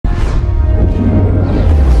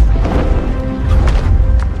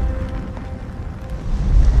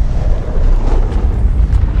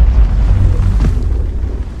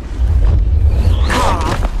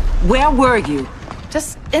Where were you?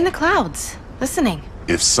 Just in the clouds, listening.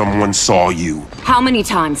 If someone saw you... How many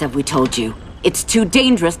times have we told you? It's too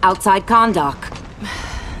dangerous outside Kahndaq.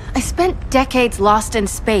 I spent decades lost in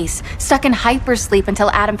space, stuck in hypersleep until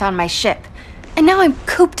Adam found my ship. And now I'm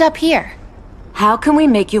cooped up here. How can we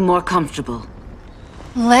make you more comfortable?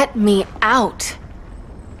 Let me out.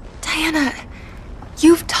 Diana,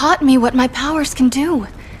 you've taught me what my powers can do.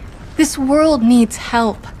 This world needs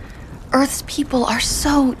help. Earth's people are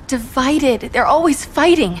so divided. They're always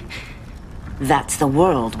fighting. That's the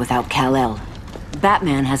world without Kal-El.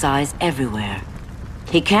 Batman has eyes everywhere.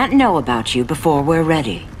 He can't know about you before we're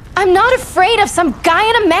ready. I'm not afraid of some guy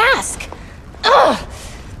in a mask! Ugh!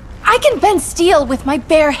 I can bend steel with my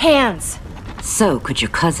bare hands. So could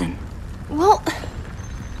your cousin. Well,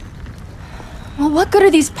 what good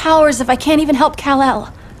are these powers if I can't even help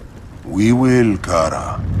Kal-El? We will,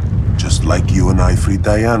 Kara. Just like you and I freed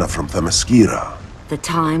Diana from Themyscira. The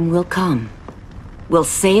time will come. We'll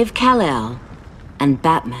save Kal-El, and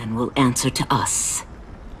Batman will answer to us.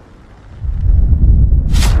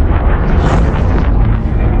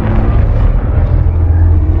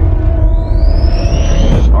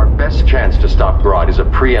 Our best chance to stop Grodd is a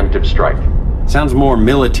preemptive strike. Sounds more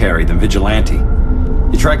military than vigilante.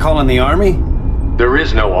 You try calling the army? There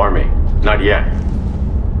is no army. Not yet.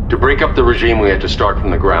 To break up the regime, we had to start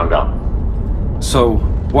from the ground up. So,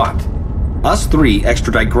 what? Us three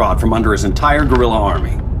extradite Grodd from under his entire guerrilla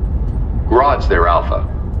army. Grodd's their alpha.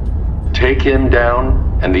 Take him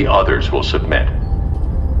down, and the others will submit.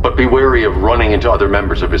 But be wary of running into other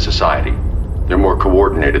members of his society. They're more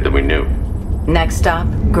coordinated than we knew. Next stop,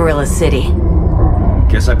 Gorilla City.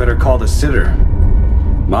 Guess I better call the sitter.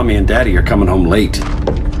 Mommy and Daddy are coming home late.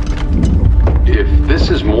 If this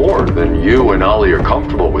is more than you and Ollie are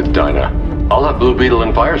comfortable with, Dinah, I'll have Blue Beetle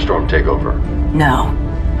and Firestorm take over. No.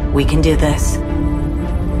 We can do this.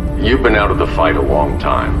 You've been out of the fight a long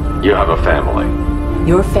time. You have a family.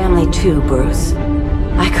 Your family too, Bruce.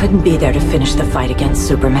 I couldn't be there to finish the fight against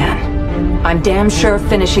Superman. I'm damn sure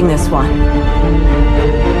finishing this one.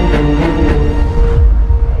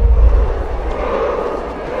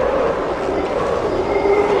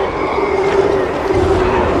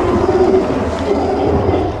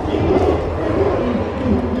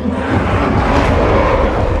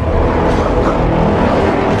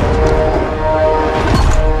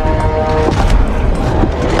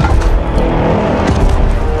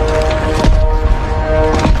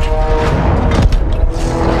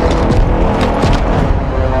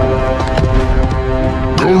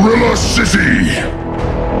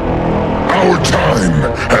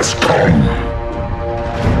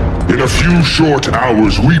 Short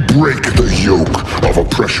hours, we break the yoke of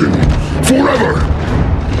oppression. Forever!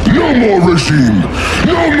 No more regime!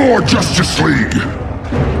 No more Justice League!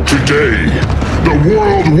 Today, the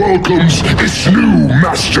world welcomes its new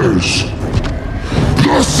masters.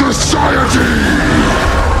 The Society!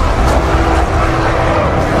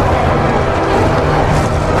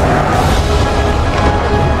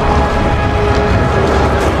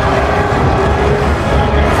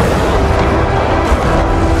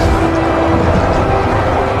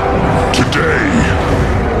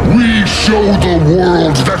 Show the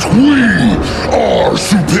world that we are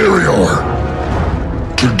superior.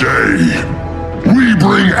 Today, we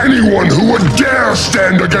bring anyone who would dare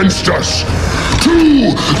stand against us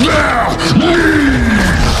to their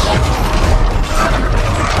knees!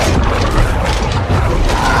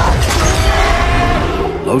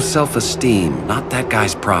 Low self-esteem, not that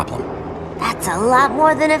guy's problem. That's a lot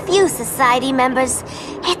more than a few Society members.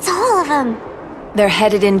 It's all of them. They're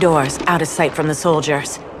headed indoors, out of sight from the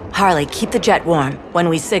soldiers. Harley, keep the jet warm. When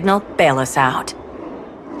we signal, bail us out.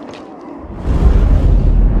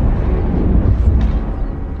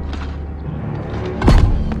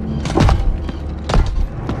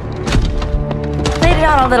 Played it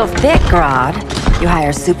out a little thick, Grodd. You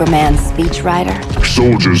hire Superman's speechwriter?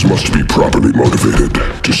 Soldiers must be properly motivated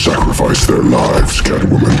to sacrifice their lives,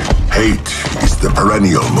 Catwoman. Hate is the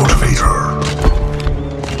perennial motivator.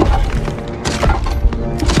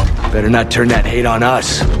 Better not turn that hate on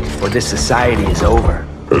us, or this society is over.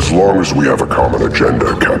 As long as we have a common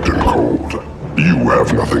agenda, Captain Cold, you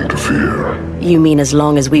have nothing to fear. You mean as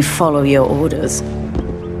long as we follow your orders?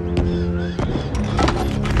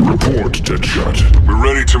 Report, Deadshot. We're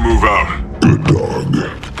ready to move out. Good dog.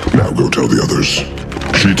 Now go tell the others.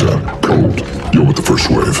 Cheetah, Cold, you're with the first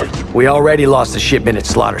wave. We already lost a shipment at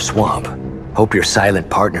Slaughter Swamp. Hope your silent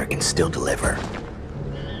partner can still deliver.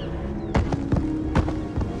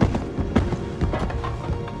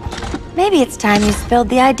 Maybe it's time you spilled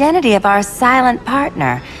the identity of our silent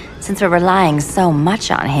partner, since we're relying so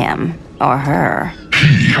much on him, or her.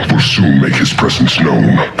 He will soon make his presence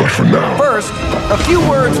known, but for now... First, a few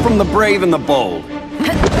words from the brave and the bold.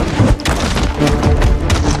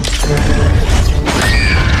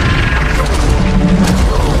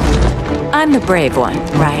 I'm the brave one,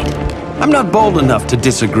 right? I'm not bold enough to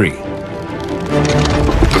disagree.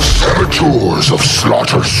 The saboteurs of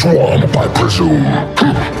Slaughter Swamp, I presume.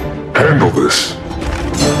 Handle this.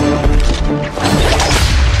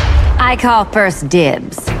 I call first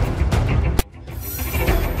dibs.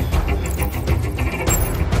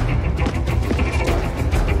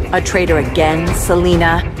 A traitor again,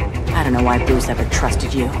 Selena? I don't know why Bruce ever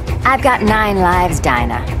trusted you. I've got 9 lives,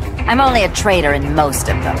 Dinah. I'm only a traitor in most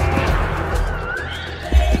of them.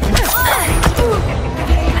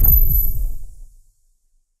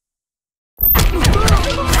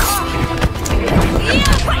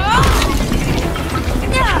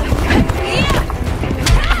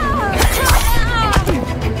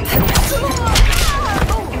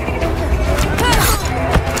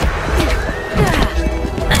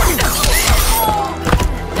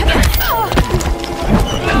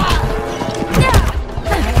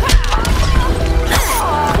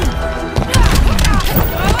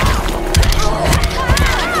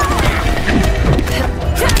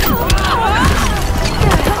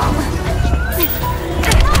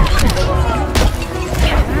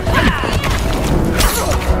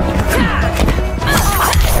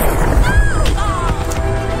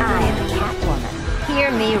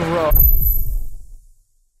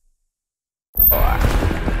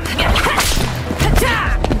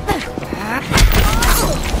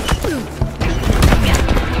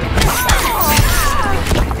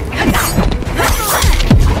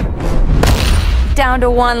 Down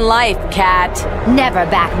to 1 life, cat. Never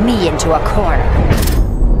back me into a corner.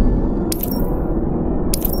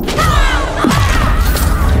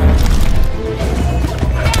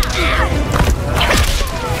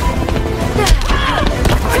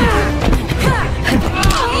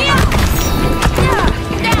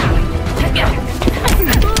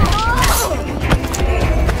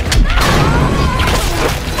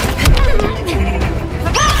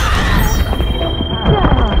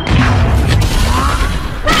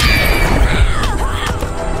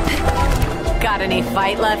 Got any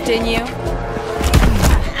fight left in you?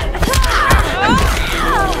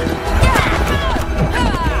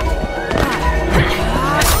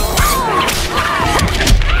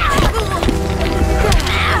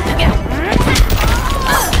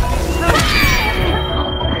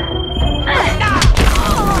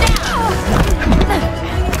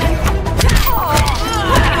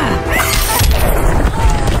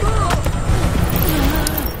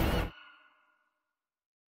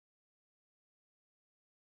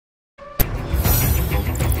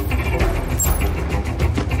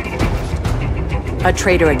 A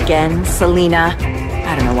traitor again, Selena?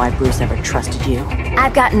 I don't know why Bruce ever trusted you.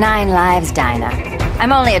 I've got 9 lives, Dinah.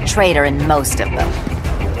 I'm only a traitor in most of them.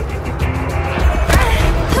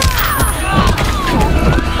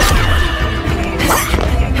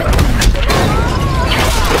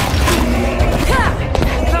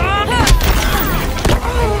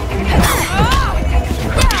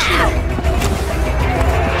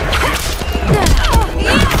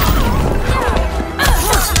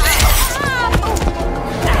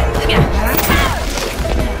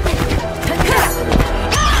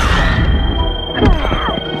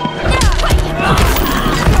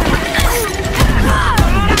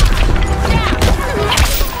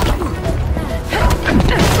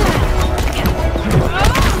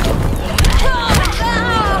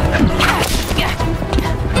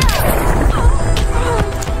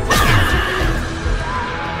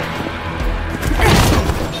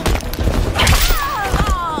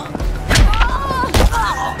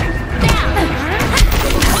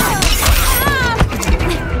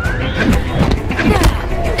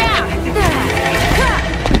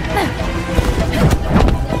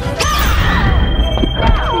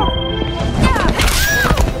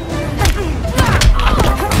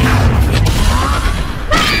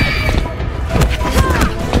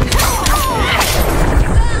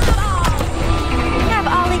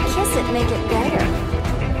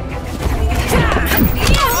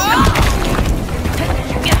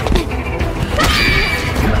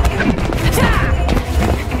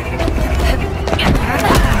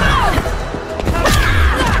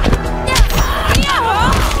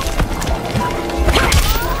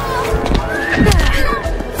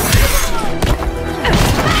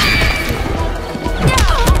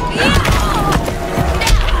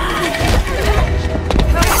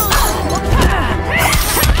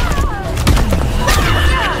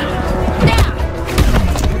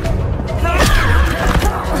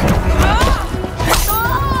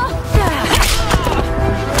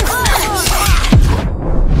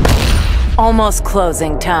 almost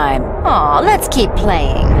closing time. Aw, let's keep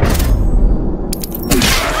playing.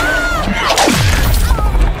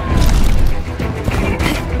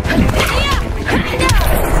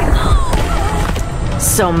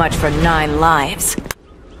 So much for 9 lives.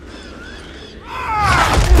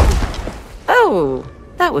 Oh,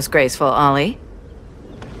 that was graceful, Ollie.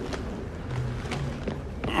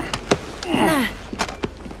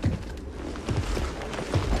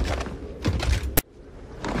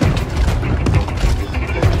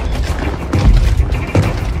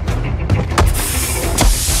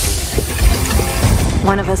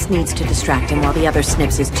 One of us needs to distract him while the other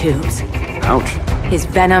snips his tubes. Ouch. His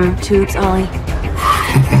venom tubes, Ollie.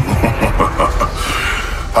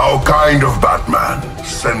 How kind of Batman,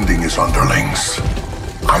 sending his underlings.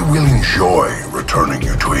 I will enjoy returning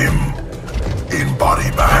you to him in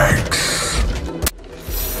body bags.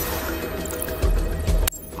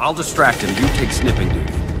 I'll distract him. You take snipping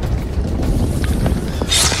duty.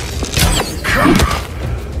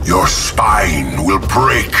 Your spine will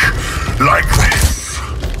break like this.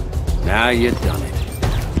 Now you done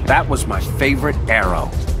it. That was my favorite arrow.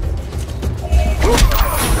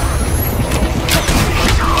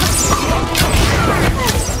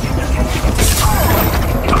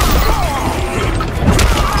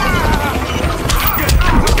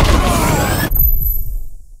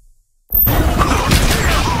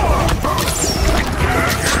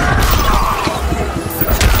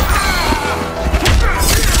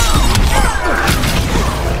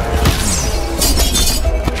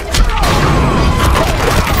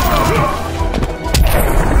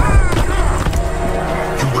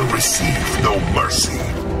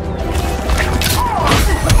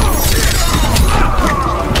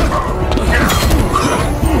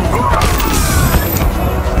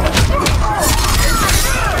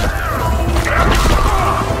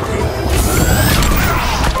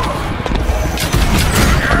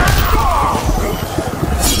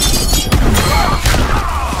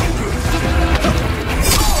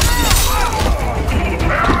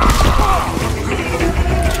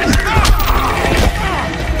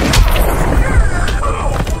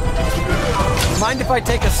 Mind if I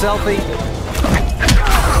take a selfie?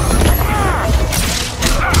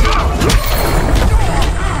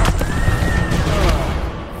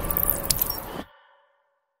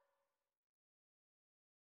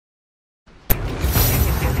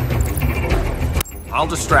 I'll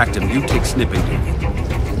distract him. You take snipping duty.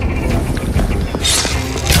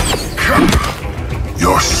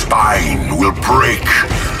 Your spine will break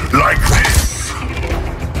like this.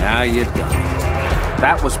 Now you done it.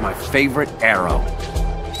 That was my favorite arrow.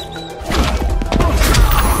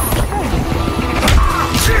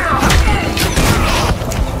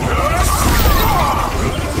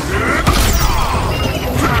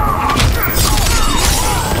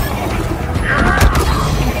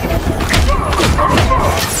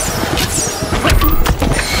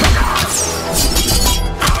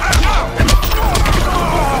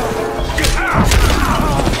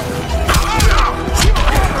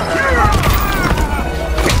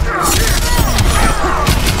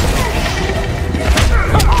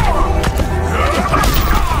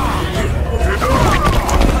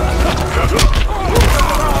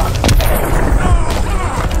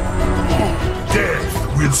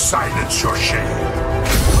 Silence your shame.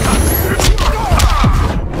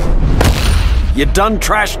 You done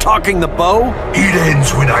trash talking the bow? It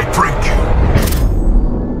ends when I break you.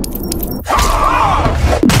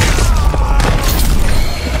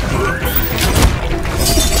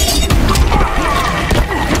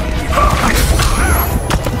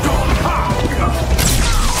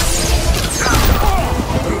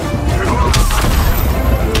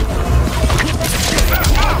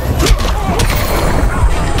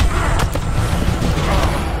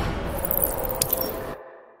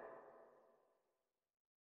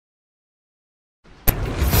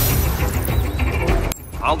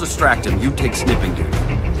 I'll distract him. You take snipping duty.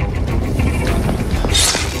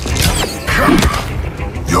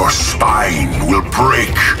 Your spine will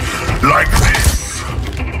break like this.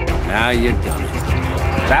 Now you done it.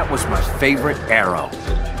 That was my favorite arrow.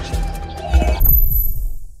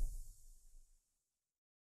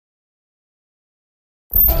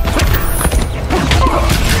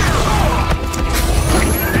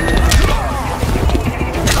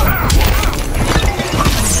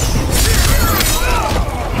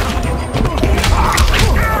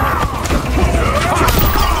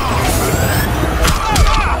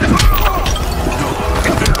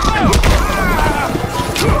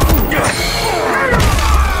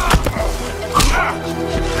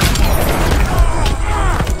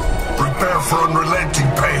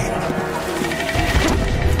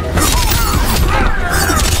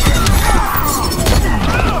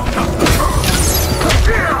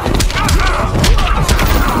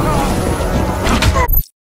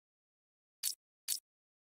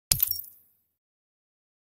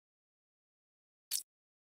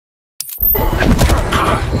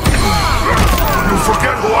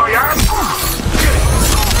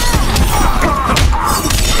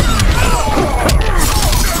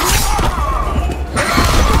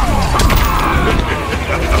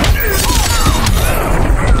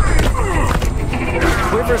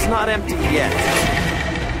 not empty yet.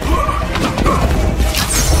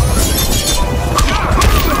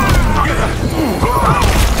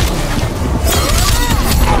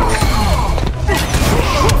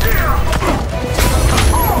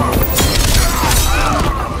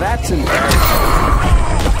 That's embarrassing.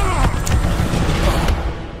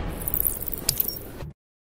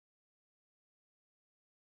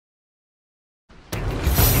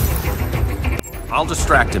 I'll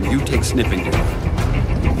distract him. You take sniffing duty.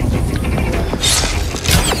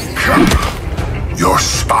 Your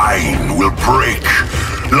spine will break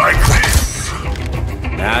like this.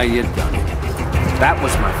 Now you've done it. That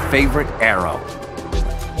was my favorite arrow.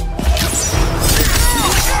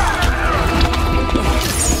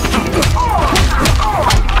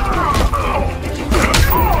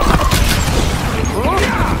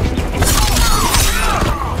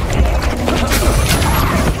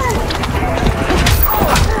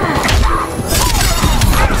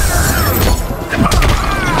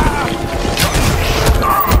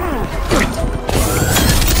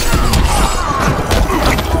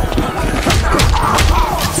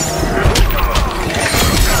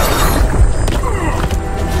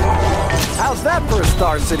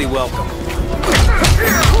 Star City welcome.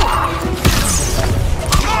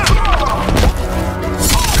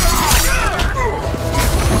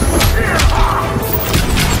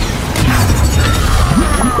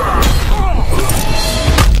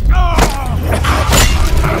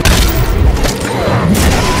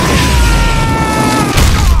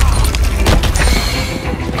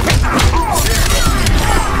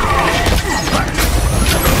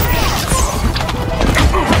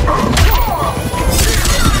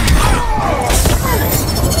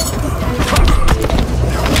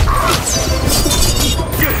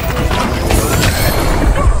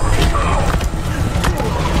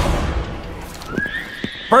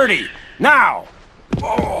 Birdie, now!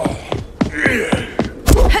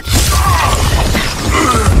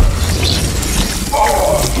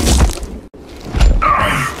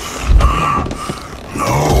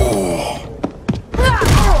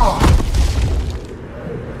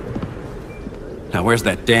 Now where's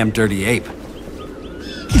that damn dirty ape?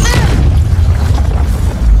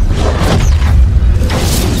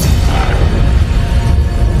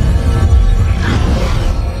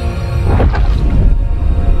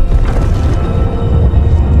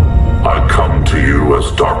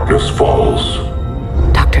 Darkness falls.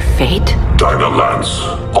 Dr. Fate? Dinah Lance,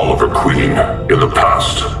 Oliver Queen. In the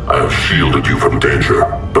past, I have shielded you from danger,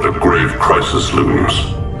 but a grave crisis looms,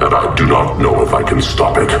 and I do not know if I can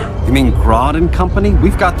stop it. You mean Grodd and company?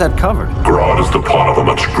 We've got that covered. Grodd is the pawn of a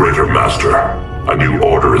much greater master. A new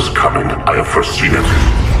order is coming. I have foreseen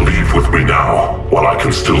it. Leave with me now, while I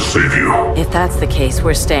can still save you. If that's the case,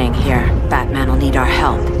 we're staying here. Batman will need our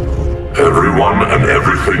help. Everyone and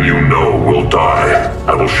everything you know will die.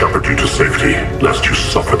 I will shepherd you to safety, lest you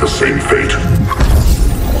suffer the same fate.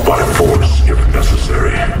 By force, if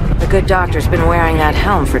necessary. The good doctor's been wearing that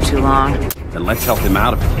helm for too long. Then let's help him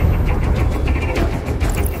out of it.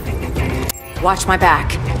 Watch my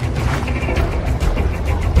back.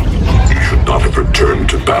 You should not have returned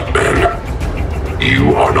to Batman.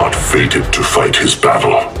 You are not fated to fight his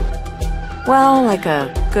battle. Well, like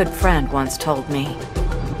a good friend once told me.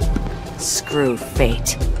 Screw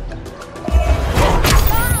fate.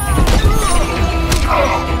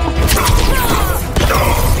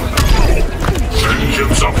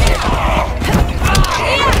 Vengeance of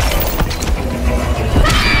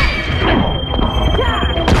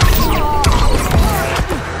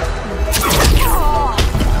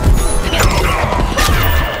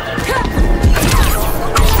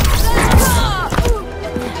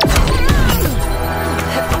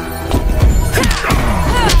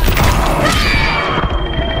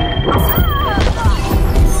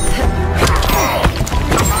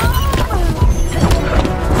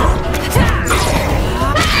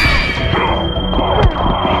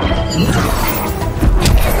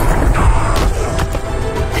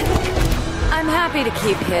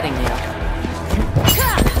keep hitting you.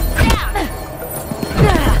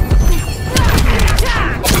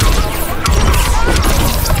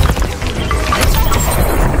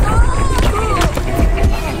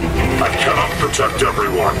 I cannot protect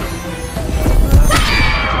everyone.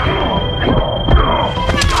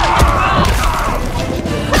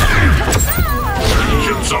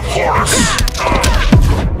 Vengeance of Horus.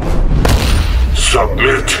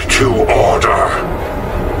 Submit to order.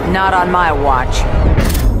 Not on my watch.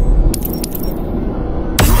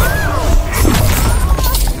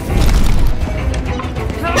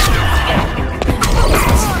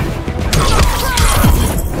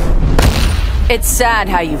 It's sad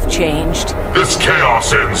how you've changed. This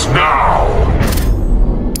chaos ends now!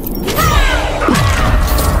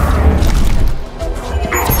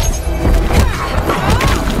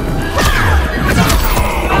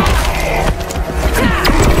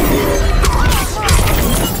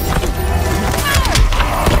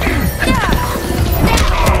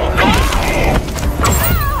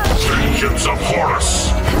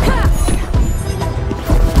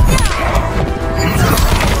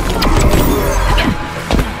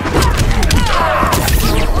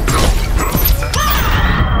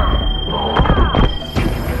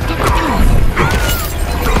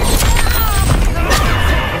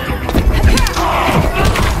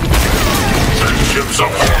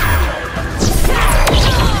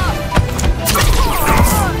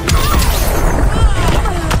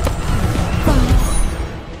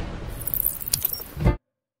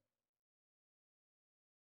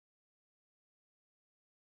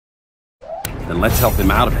 Then let's help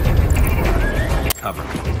him out of it. Cover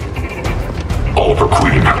me. Oliver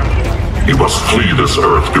Queen, you must flee this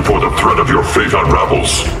Earth before the threat of your fate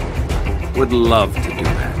unravels. Would love to do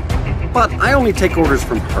that. But I only take orders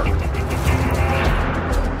from her.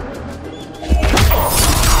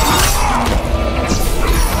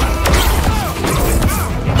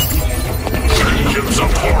 Vengeance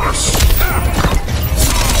of Horus!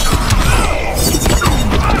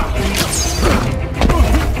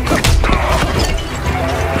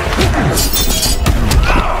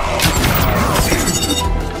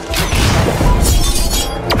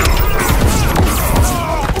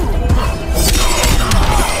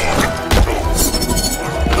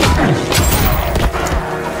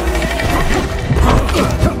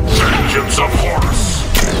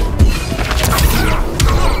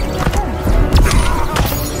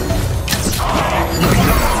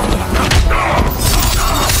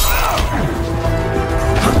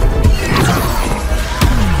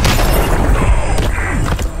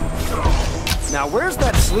 Now where's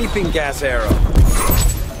that sleeping gas arrow?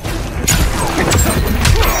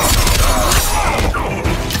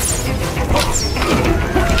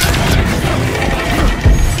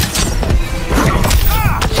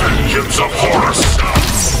 Vengeance of Horus!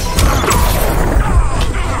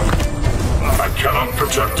 I cannot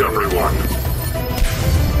protect everyone.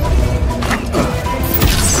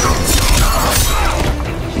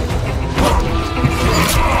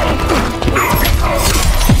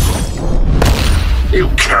 You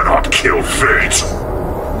cannot kill fate!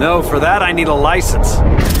 No, for that I need a license.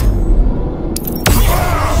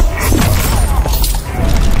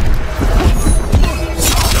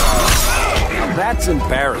 That's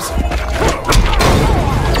embarrassing.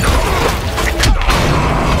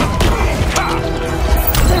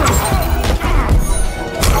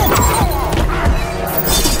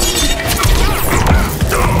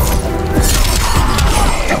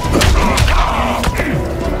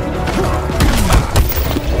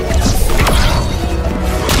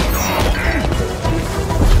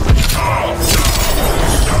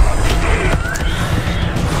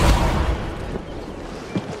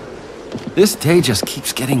 This day just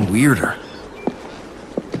keeps getting weirder.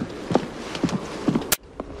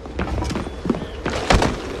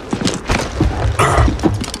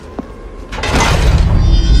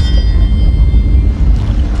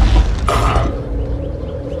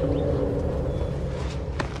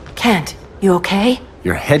 Kent, you okay?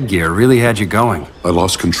 Your headgear really had you going. I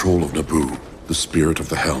lost control of Naboo, the spirit of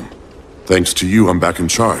the helm. Thanks to you, I'm back in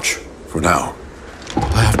charge. For now.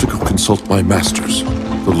 I have to go consult my masters,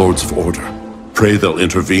 the Lords of Order. Pray they'll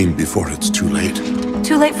intervene before it's too late.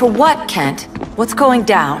 Too late for what, Kent? What's going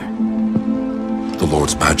down? The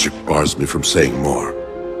Lord's magic bars me from saying more.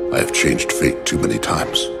 I have changed fate too many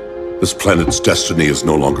times. This planet's destiny is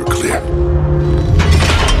no longer clear.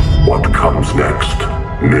 What comes next?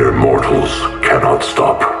 Mere mortals cannot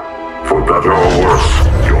stop. For better or worse,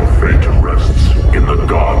 your fate rests in the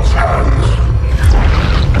gods' hands.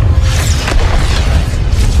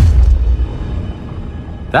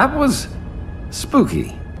 That was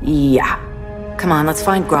spooky. Yeah. Come on, let's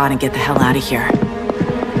find Grodd and get the hell out of here.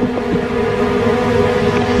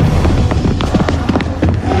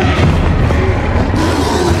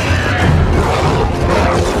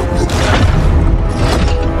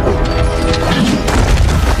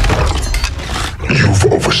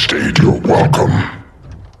 You've overstayed your welcome.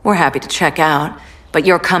 We're happy to check out, but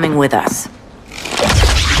you're coming with us.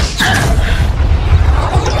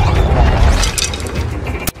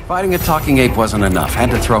 Fighting a talking ape wasn't enough.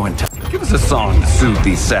 Had to throw in Give us a song to soothe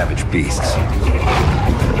these savage beasts.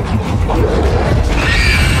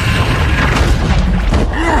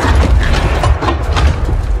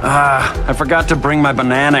 I forgot to bring my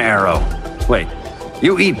banana arrow. Wait,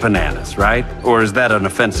 you eat bananas, right? Or is that an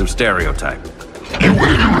offensive stereotype? You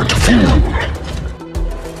ignorant fool!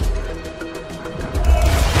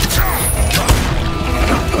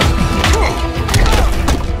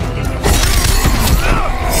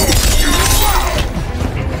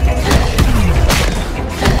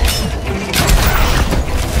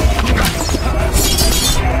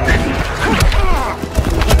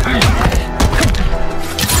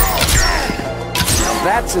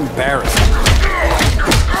 That's embarrassing.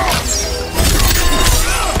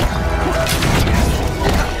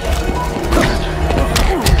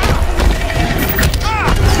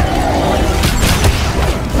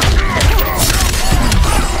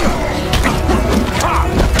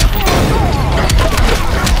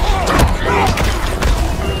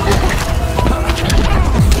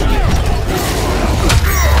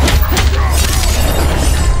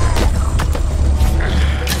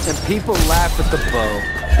 People laugh at the bow.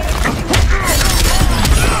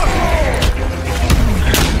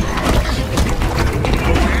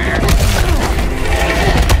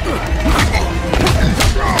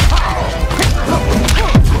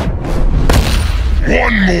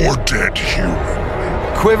 One more dead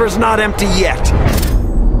human. Quiver's not empty yet.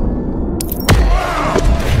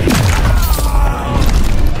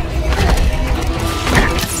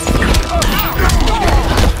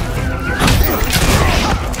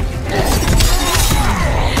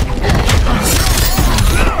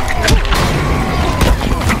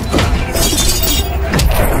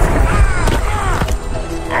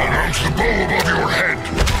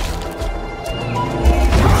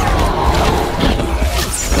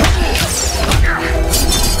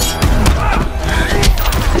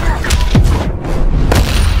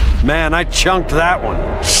 Man, I chunked that one.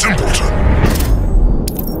 Simpleton.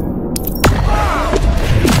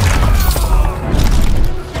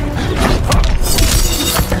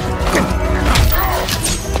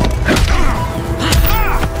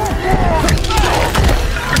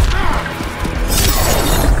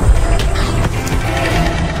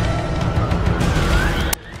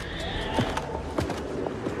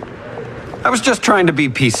 I was just trying to be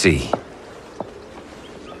PC.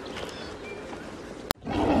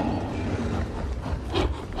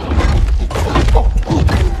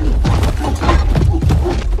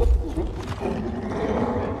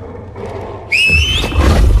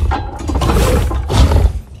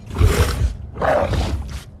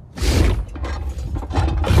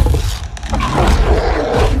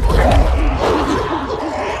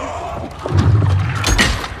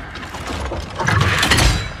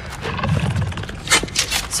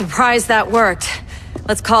 Surprised that worked.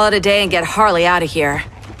 Let's call it a day and get Harley out of here.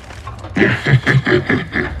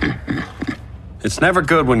 It's never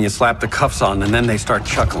good when you slap the cuffs on and then they start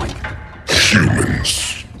chuckling.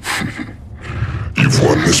 Humans. You've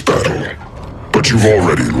won this battle, but you've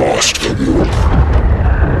already lost the war.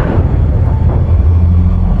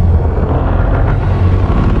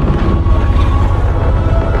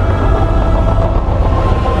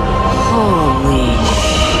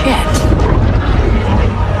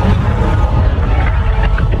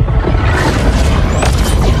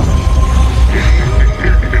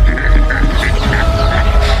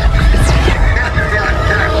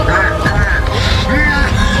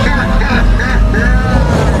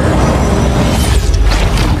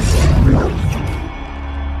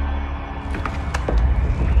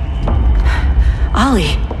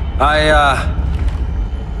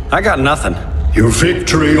 I got nothing. Your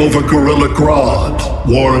victory over Gorilla Grodd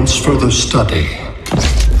warrants further study.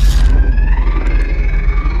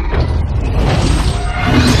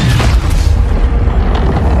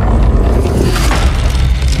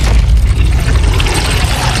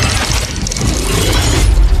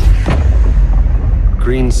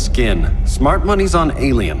 Green skin. Smart money's on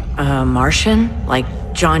alien. Martian? Like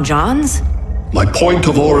John Johns? My point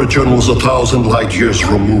of origin was 1,000 light years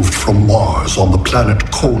removed from Mars on the planet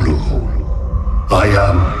Kolu. I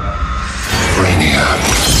am Brainiac.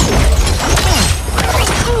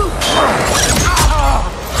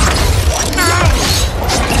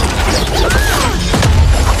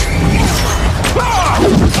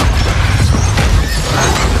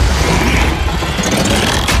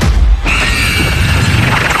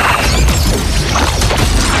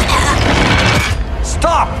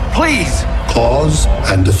 Stop, please! Cause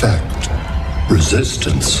and effect.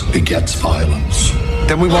 Resistance begets violence.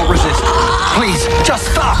 Then we won't resist. Please, just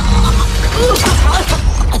stop!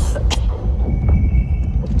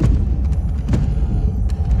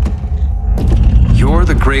 You're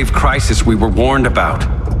the grave crisis we were warned about.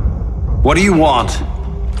 What do you want?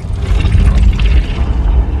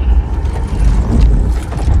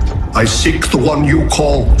 I seek the one you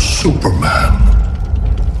call Superman.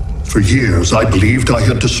 For years, I believed I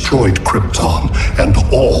had destroyed Krypton and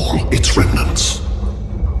all its remnants.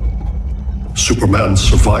 Superman's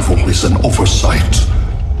survival is an oversight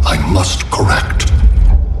I must correct.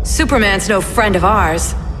 Superman's no friend of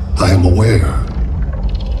ours. I am aware.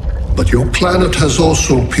 But your planet has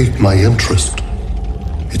also piqued my interest.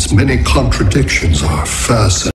 Its many contradictions are fascinating.